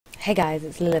Hey guys,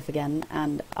 it's Lilith again,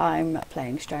 and I'm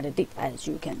playing Stranded Deep, as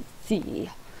you can see.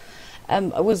 I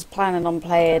was planning on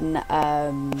playing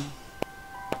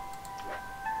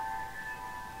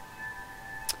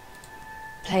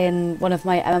one of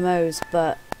my MMOs,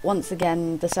 but once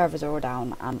again the servers are all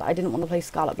down, and I didn't want to play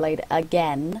Scarlet Blade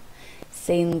again,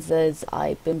 since as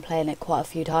I've been playing it quite a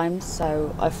few times.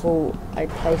 So I thought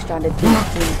I'd play Stranded Deep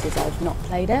since I've not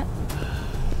played it.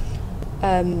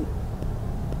 I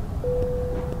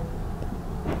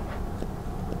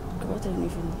didn't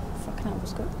even fucking hell,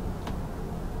 what's good?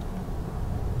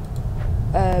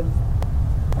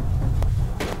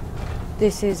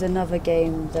 This is another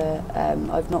game that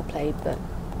I've not played, but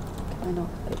can I not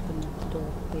open the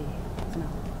door?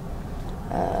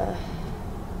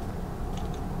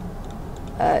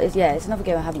 Yeah, it's another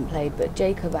game I haven't played, but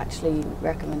Jacob actually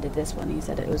recommended this one. He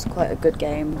said it was quite a good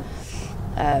game.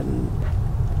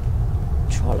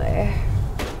 Trolley.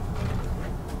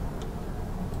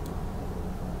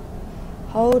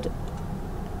 Hold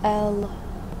L,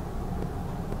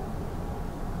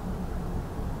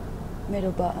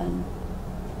 middle button.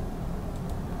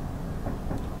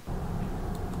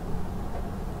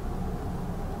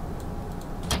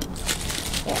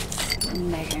 Yes,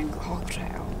 making a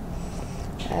cocktail.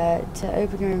 To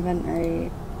open your inventory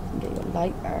and get your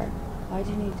lighter. Why do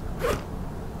you need...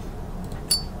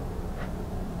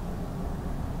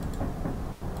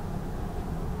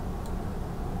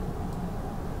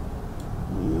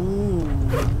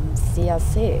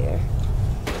 CLC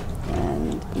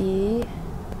and E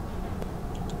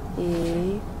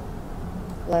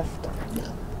left.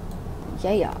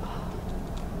 Yeah.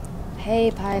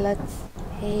 Hey pilots.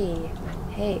 Hey.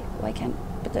 Why can't?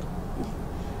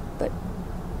 But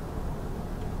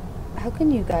how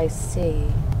can you guys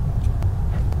see?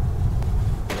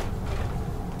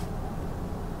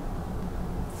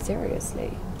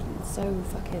 Seriously, it's so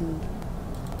fucking.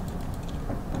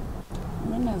 I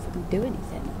don't know if I can do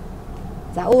anything.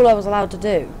 Is that all I was allowed to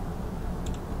do?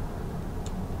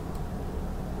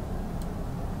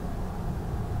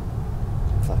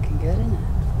 Fucking good, isn't it?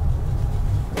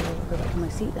 I'll go back to my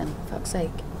seat then, for fuck's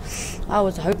sake. I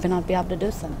was hoping I'd be able to do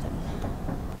something.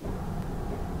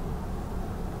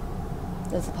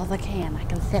 I suppose I can. I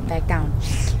can sit back down.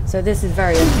 So this is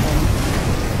very interesting.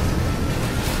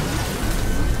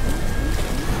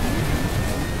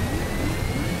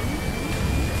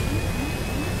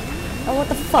 Oh, what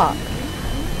the fuck?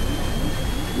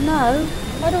 No,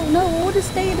 I don't know. I want to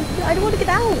stay in the... I don't want to get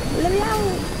out. Let me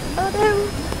out. Oh no.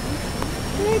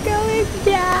 We're going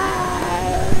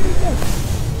down.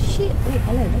 Shit. Oh,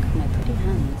 hello. Look at my pretty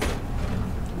hands.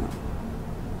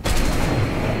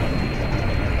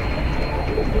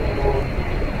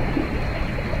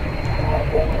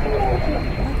 Am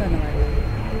I going the right way?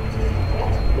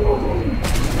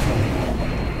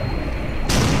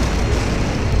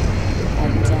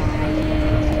 I'm dying.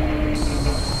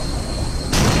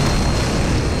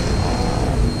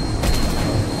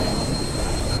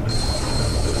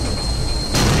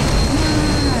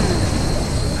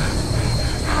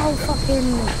 Ow, fucking...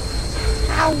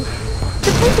 Ow!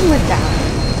 The building went down!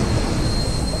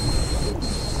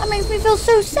 That makes me feel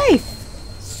so safe!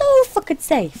 So fucking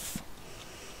safe!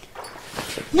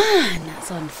 Man,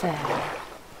 that's unfair.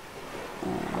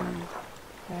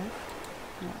 Left,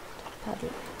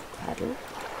 paddle, paddle,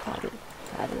 paddle,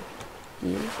 paddle,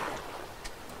 you.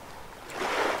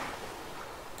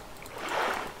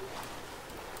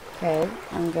 Okay,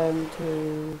 I'm going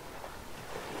to...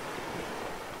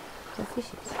 The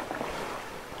fishes.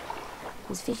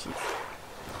 There's fishes.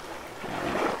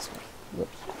 This way.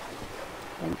 Whoops.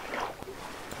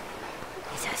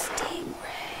 It's a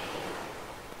stingray.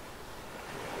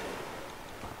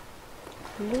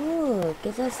 Look,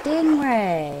 it's a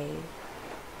stingray.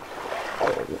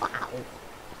 Oh, wow.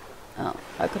 Oh,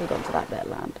 I could have gone to that bit of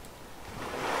land.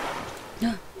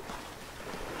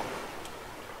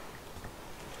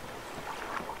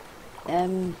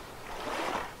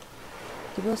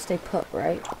 You will stay put,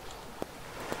 right?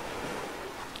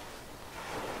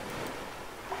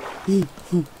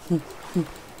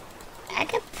 I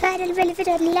can paddle really bit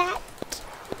on land.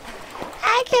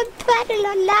 I can paddle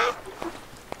on land.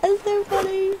 That's so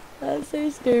funny. That's so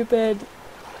stupid.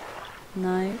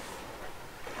 Knife.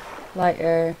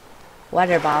 Lighter.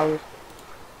 Water bottle.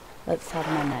 Let's have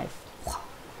my knife.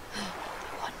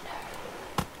 Wonder.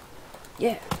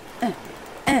 Yeah.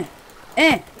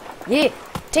 Yeah.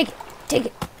 Take it. Take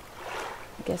it.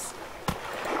 I guess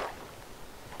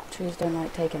trees don't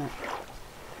like taking it.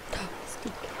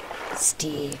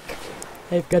 Steak.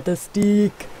 I've got the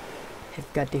steak.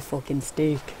 I've got the fucking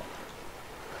steak.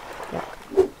 Look.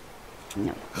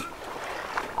 No.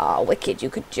 Oh, wicked,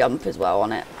 you could jump as well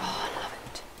on it. Oh, I love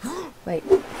it. Wait.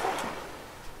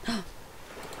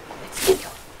 Let's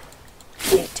go.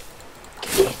 Get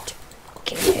it.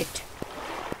 Get it.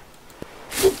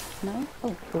 No?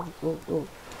 Oh, oh, oh, oh.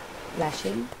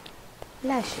 Lashing.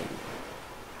 Lashing.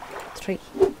 3.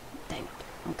 Dang it.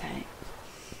 Okay.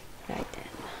 Right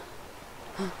then.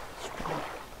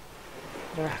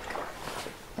 Rock.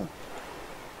 Oh.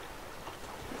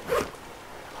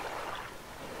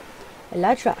 A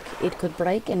large rock. It could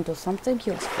break into something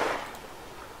useful.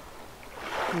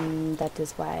 That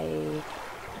is why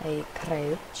I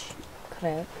crouch.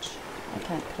 Crouch. I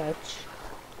can't crouch.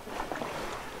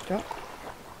 Drop.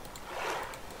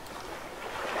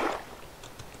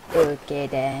 Okay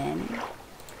then.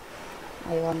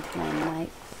 I want my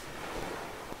knife.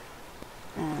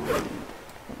 And I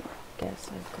guess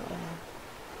I've got a...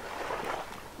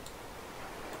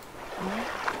 No?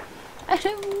 I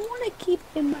don't want to keep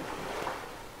him.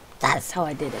 That's how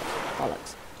I did it.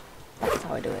 Bollocks. That's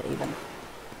how I do it even.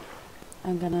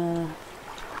 I'm gonna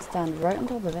stand right on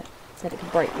top of it. Said it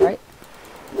could break, right?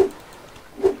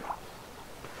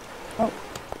 Oh,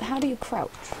 how do you crouch?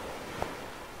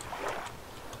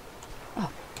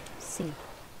 Oh, see.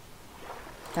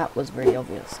 That was really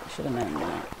obvious. I should have known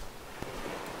that.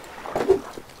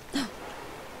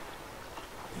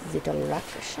 Little rock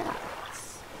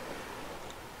shots.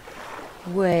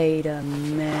 Wait a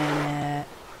minute.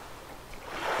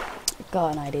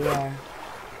 Got an idea.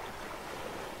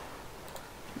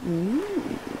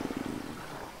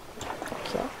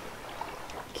 Kyo.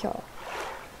 Kyo.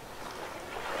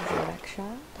 Rock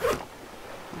shot.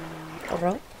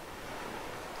 Rope.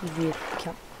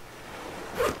 Kyo.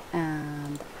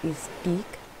 And his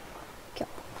beak. Kyo.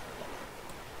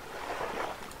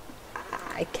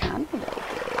 I can make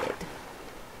it.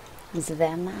 Is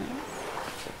that nice?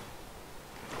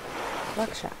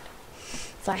 Rock shot.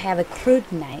 So I have a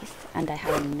crude knife and I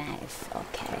have a knife.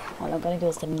 Okay, all I'm gonna do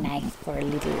is the knife for a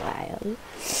little while.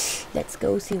 Let's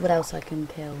go see what else I can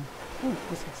kill. Oh,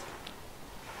 what's this?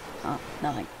 Oh,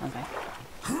 nothing. Okay.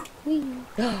 Whee.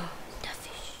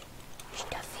 Starfish.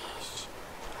 Starfish.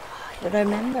 I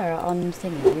remember on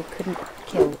thingy you couldn't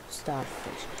kill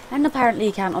starfish. And apparently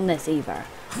you can't on this either.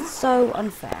 So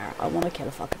unfair. I want to kill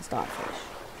a fucking starfish.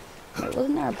 Wait,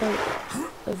 wasn't there a boat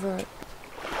over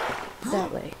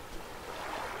that way?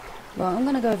 Well, I'm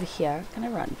gonna go over here. Can I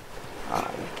run?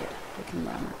 Oh, wicked. We can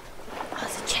run. Oh,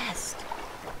 it's a chest.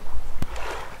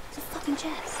 It's a fucking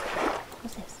chest.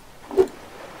 What's this?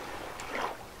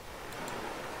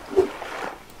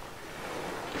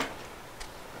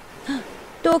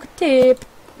 Dog tip!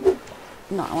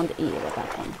 No, I want to eat it with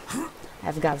that one.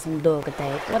 I've got some dog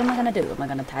tape. What am I gonna do? Am I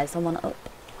gonna tie someone up?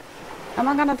 Am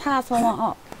I gonna tie someone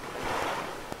up?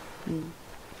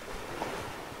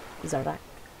 Zarak.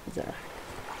 Zarak.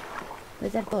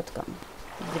 Where's that boat gone?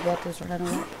 The boat is running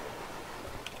away.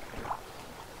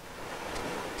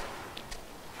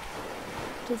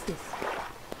 What is this?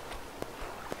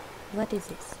 What is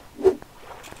this?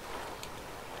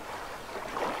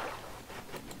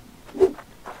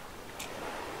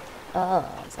 Oh,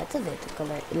 that's a little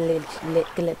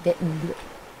bit.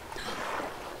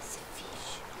 It's a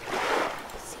fish.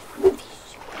 It's a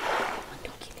fish. I want to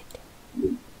kill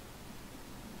it.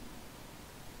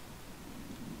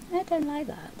 I don't like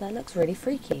that. That looks really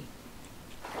freaky.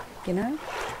 You know?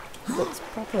 It looks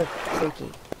proper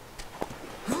freaky.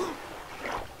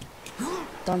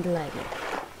 Don't like it.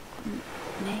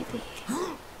 Maybe.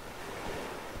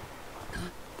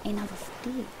 Another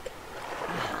stick.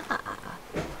 Aha.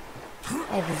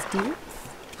 I have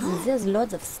sticks. There's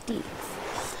loads of sticks.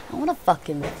 I want a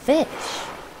fucking fish.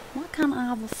 Why can't I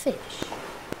have a fish?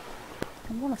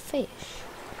 I want a fish.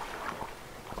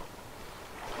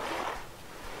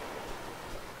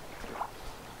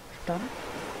 Done?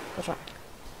 Right.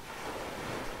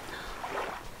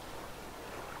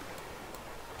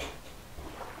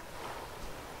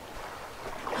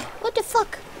 What the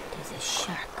fuck? There's a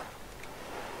shark.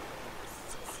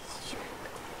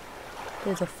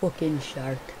 There's a fucking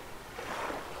shark.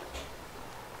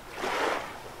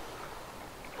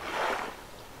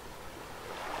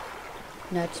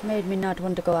 No, it's made me not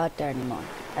want to go out there anymore.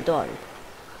 At all.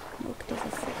 Look, there's a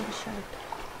fucking shark.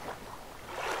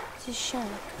 It's a shark.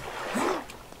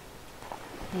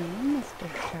 Hey, Mr.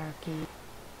 Sharky.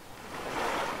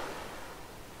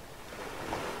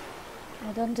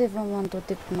 I don't even want to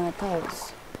dip my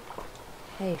toes.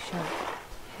 Hey, shark.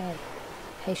 Hey.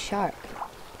 Hey, shark.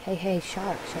 Hey, hey,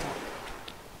 shark, shark.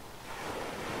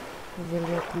 Will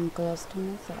you come close to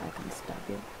me so I can stab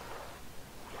you?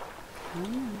 Come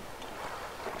on.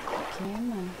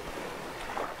 Come on.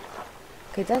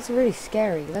 Okay, that's really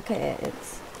scary. Look at it.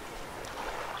 It's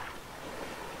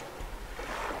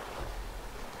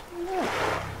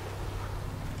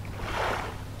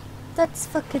That's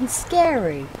fucking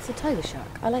scary. It's a tiger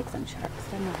shark. I like them sharks.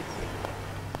 They're nice.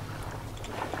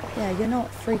 Yeah, you're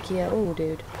not freaky at all,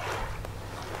 dude.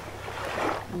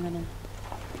 I'm gonna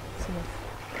see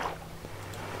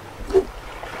if...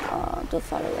 Oh, too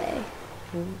far away.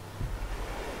 Ooh.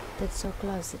 That's so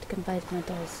close. It can bite my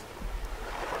toes.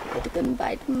 It can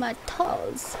bite my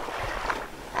toes.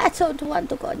 I don't want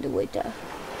to go in the water.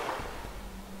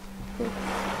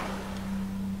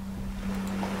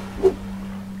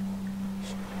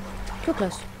 Too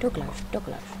close, too close, too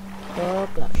close, too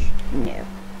close. No.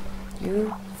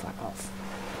 You fuck off.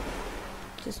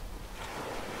 Just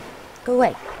go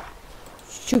away.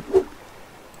 Shoot.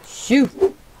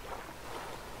 Shoot.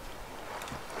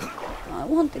 I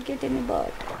want to get in the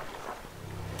boat.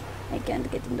 I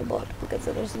can't get in the boat because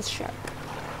there's this shark.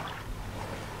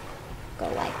 Go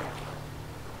away.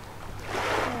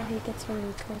 Oh, he gets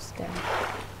really close there.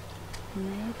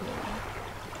 Maybe.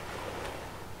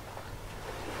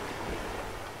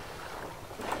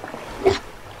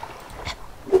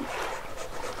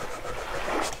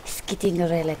 It's getting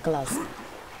really close.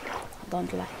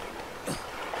 Don't like it.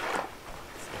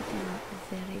 It's getting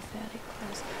very, very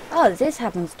close. Oh, this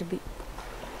happens to be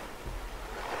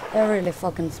a really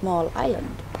fucking small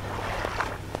island.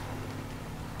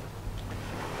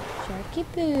 Sharky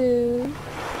Boo,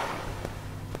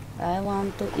 I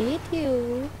want to eat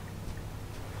you.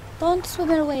 Don't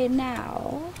swim away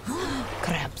now.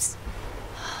 Crabs.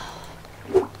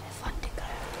 I found the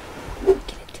crab.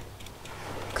 Kill it.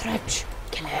 Crouch.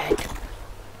 Kill it.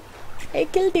 I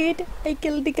killed it. I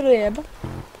killed the crab.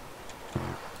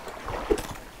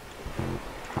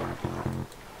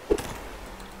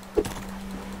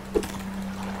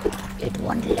 It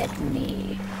won't let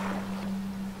me.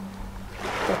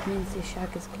 That means the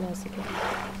shark is close again.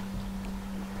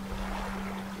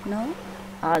 No?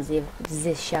 Ah,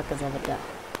 this shark is over there.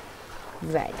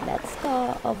 Right, let's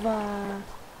go over.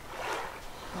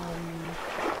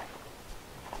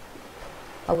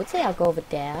 I would say I'll go over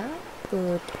there,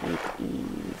 but it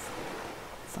is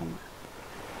somewhere.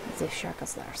 The shark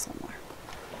is there somewhere.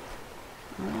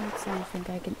 I want something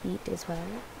I can eat as well.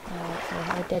 So I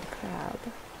have a dead crab.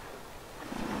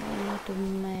 I need to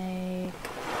make...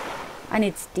 I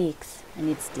need sticks. I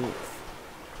need sticks.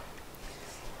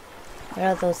 Where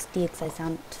are those sticks I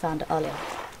found earlier?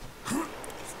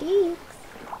 Sticks.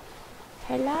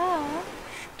 Hello?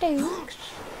 Sticks.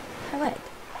 Oh, wait.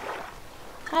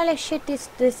 Holy shit,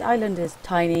 this island is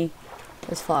tiny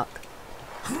as fuck.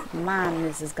 Man,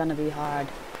 this is gonna be hard.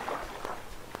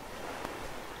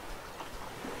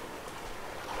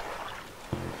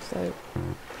 So...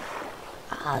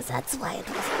 Oh, that's why it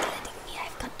wasn't letting me.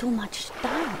 I've got too much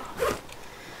stuff.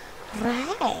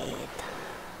 Right.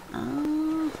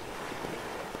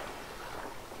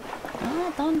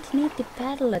 I don't need the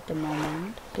paddle at the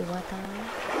moment. Do what I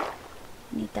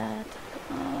need that.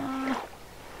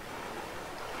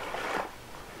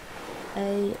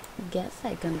 I guess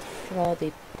I can throw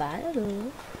the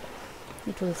paddle.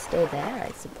 It will stay there,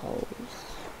 I suppose.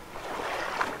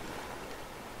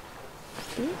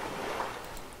 See?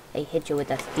 I hit you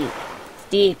with a stick.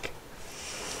 Stick!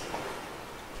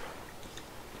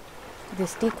 The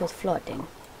stick was floating.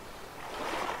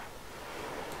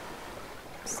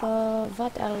 So,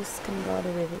 what else can go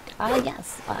with it? Ah,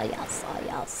 yes, ah, yes, ah,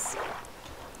 yes.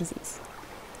 This.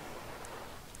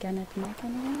 Can it make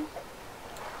anything?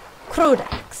 Crude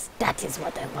axe! That is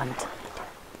what I wanted.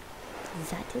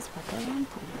 That is what I wanted.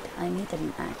 I need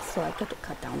an axe so I could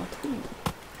cut down a tree.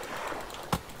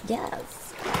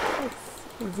 Yes.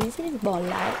 This is more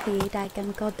like it. I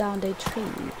can cut down the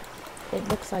tree. It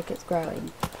looks like it's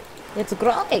growing. It's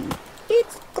growing!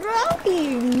 It's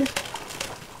growing!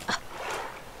 Ah,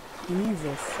 I need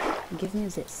this. Give me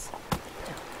this.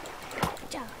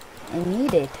 I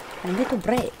need it. I need to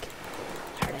break.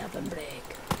 Hurry up and break.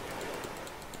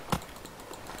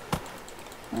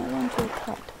 I want to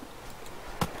cut.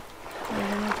 Will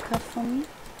you not cut for me?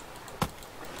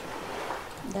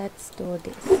 Let's do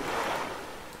this.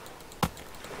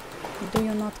 Do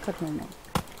you not cut, Momo?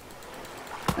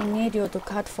 I need you to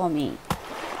cut for me.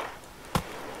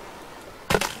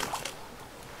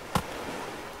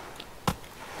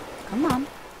 Come on.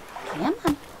 Come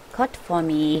on. Cut for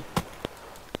me.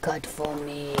 Cut for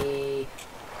me.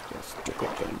 You stupid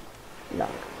thing. Log.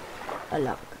 A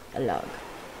log. A log.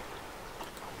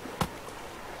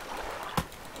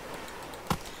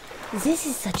 This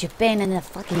is such a pain in the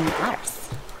fucking arse.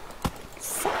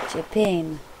 Such a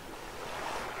pain.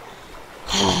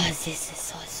 Ah, this is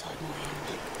so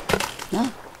annoying.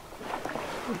 No?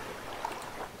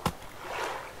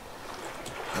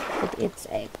 But it's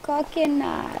a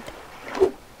coconut.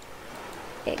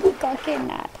 A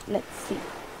coconut. Let's see.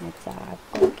 It's a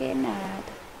coconut.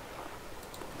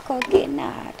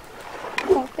 Coconut.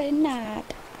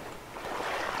 Coconut.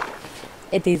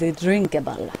 It is a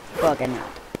drinkable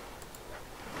coconut.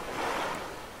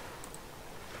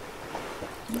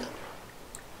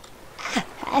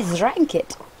 I drank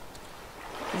it.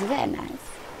 It's very nice.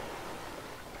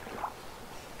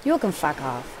 You can fuck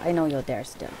off. I know you're there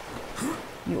still.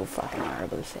 You fucking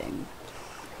horrible thing.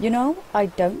 You know, I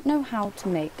don't know how to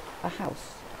make a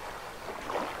house.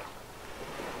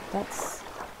 That's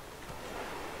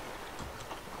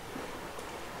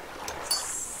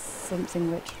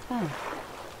something which... Oh.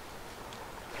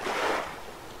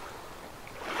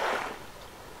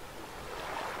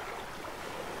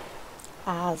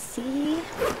 I see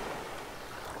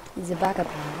the backup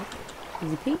part.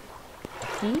 The P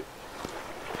T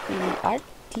E R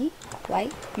T Y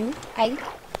U I.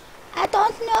 I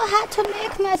don't know how to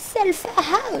make myself a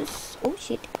house. Oh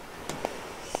shit.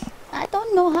 I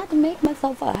don't know how to make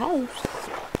myself a house.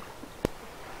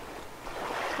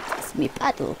 It's me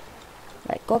paddle.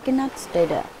 Right, coconut, stay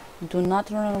there. Do not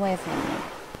run away from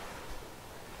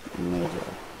me.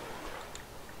 Major.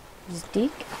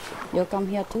 Stick, you come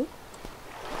here too.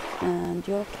 And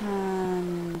you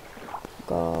can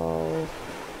go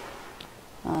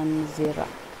on the rock.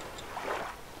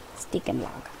 Stick and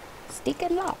log. Stick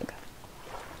and log.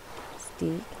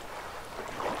 Stick.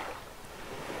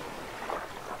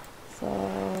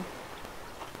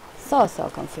 So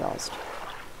confused.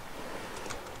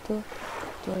 2,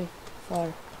 3,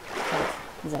 4,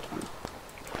 5. That one.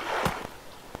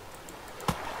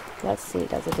 Let's see,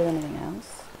 does it do anything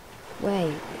else?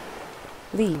 Wait.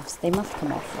 Leaves, they must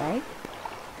come off, right?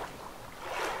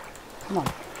 Come on.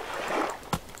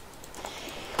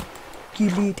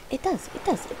 Delete. It does.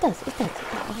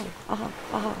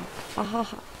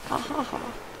 Aha.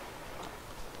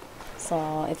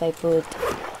 So if I put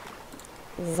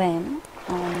them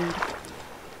on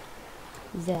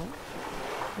there,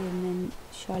 then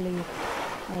surely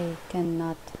I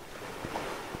cannot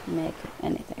make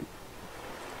anything.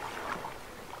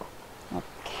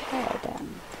 Okay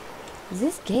then.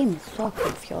 This game is so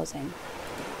confusing.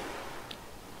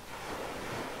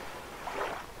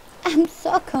 I'm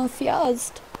so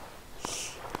confused.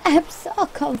 I'm so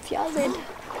confused.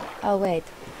 Oh wait.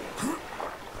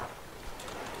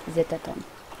 Is it that one?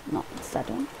 No, it's that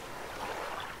one.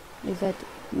 Is that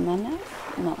mana?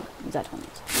 No, that one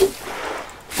is.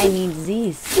 I need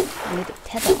these. I need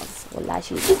tethers or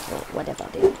lashes or whatever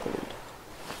they are called.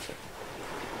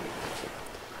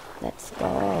 Let's go.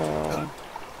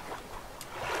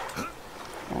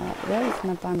 Where is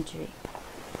my palm tree?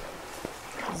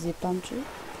 The palm tree?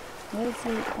 Where is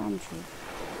the palm tree?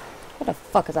 Where the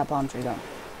fuck is that palm tree going?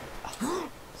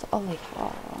 It's over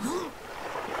here.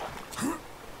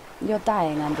 You're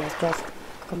dying and you're just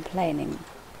complaining.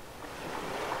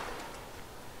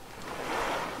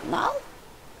 No?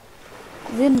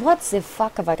 Then what the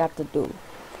fuck have I got to do?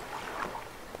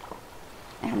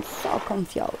 I'm so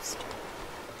confused.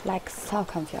 Like, so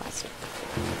confused.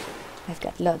 I've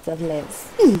got lots of leaves.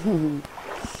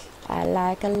 I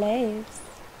like leaves.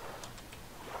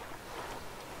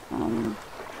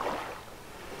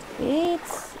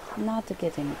 It's not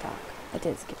getting dark. It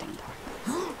is getting dark.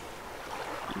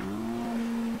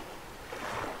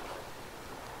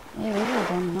 I really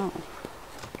don't know.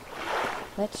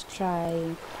 Let's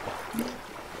try.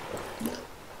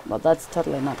 Well, that's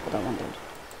totally not what I wanted.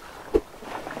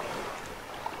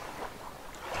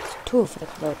 It's 2 for the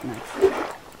cloth knife.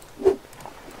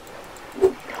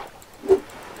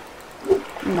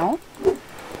 No.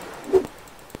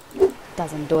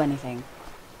 Doesn't do anything.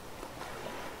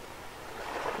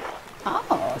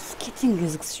 Oh, skating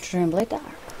is extremely dark.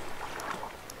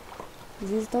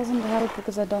 This doesn't help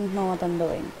because I don't know what I'm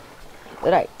doing.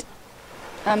 Right.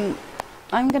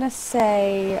 I'm gonna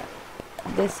say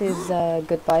this is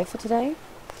goodbye for today,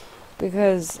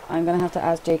 because I'm gonna have to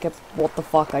ask Jacob what the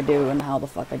fuck I do and how the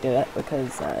fuck I do it,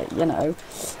 because you know,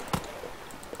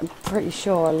 I'm pretty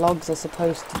sure logs are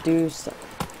supposed to do so.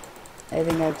 I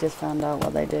think I've just found out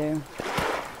what they do.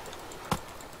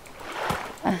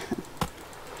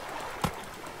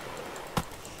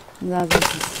 Now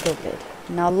this is stupid.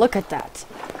 Now look at that.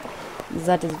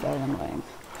 That is very annoying.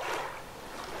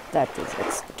 That is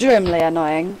extremely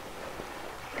annoying.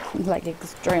 Like,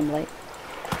 extremely.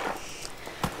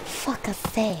 Fuck's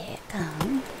sake,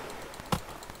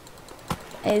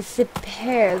 I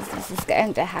suppose this is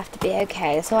going to have to be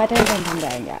okay, so I don't think I'm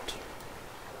going yet.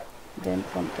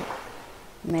 Don't want to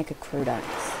make a crude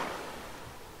axe.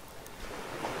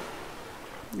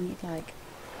 I need, like,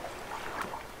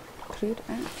 crude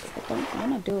axe. I don't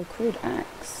want to do a crude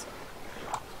axe.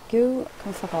 You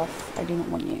can fuck off. I do not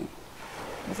want you.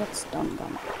 Is that stun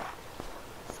gun?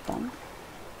 Stun?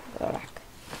 Rack.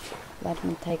 Let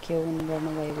me take you and run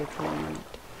away with you a minute.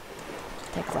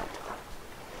 Take that.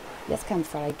 Yes,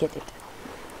 campfire, I get it.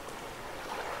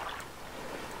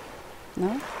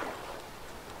 No?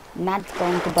 Not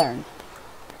going to burn.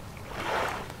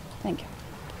 Thank you.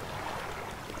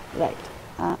 Right.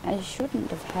 I shouldn't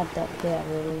have had that there,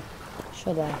 really.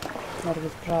 Should I? That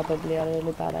was probably a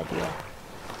really bad idea.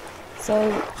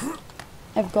 So,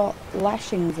 I've got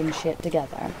lashings and shit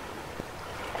together.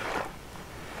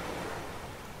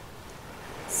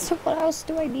 So what else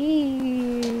do I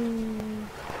need?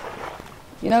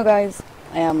 You know, guys,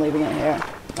 I am leaving it here.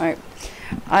 Right.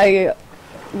 I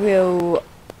will...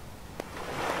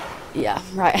 Yeah,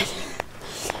 right.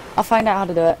 I'll find out how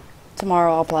to do it.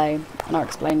 Tomorrow I'll play, and I'll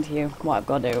explain to you what I've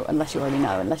got to do, unless you already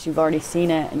know, unless you've already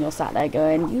seen it, and you're sat there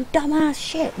going, you dumbass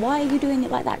shit, why are you doing it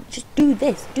like that? Just do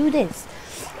this, do this.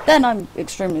 Then I'm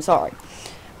extremely sorry.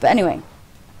 But anyway,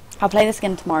 I'll play this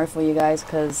again tomorrow for you guys,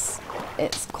 because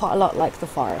it's quite a lot like The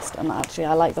Forest, and actually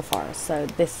I like The Forest, so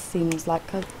this seems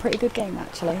like a pretty good game,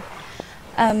 actually.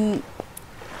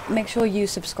 Make sure you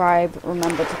subscribe,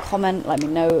 remember to comment, let me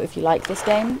know if you like this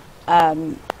game.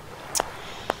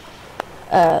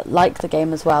 Like the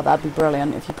game as well, that'd be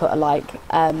brilliant if you put a like.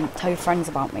 Tell your friends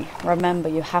about me. Remember,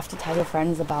 you have to tell your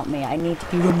friends about me. I need to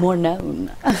be more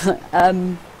known.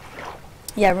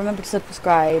 Yeah, remember to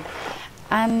subscribe.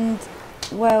 And,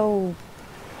 well,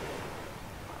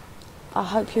 I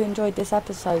hope you enjoyed this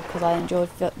episode, because I enjoyed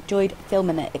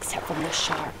filming it, except from the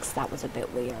sharks. That was a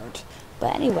bit weird.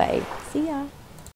 But anyway, see ya.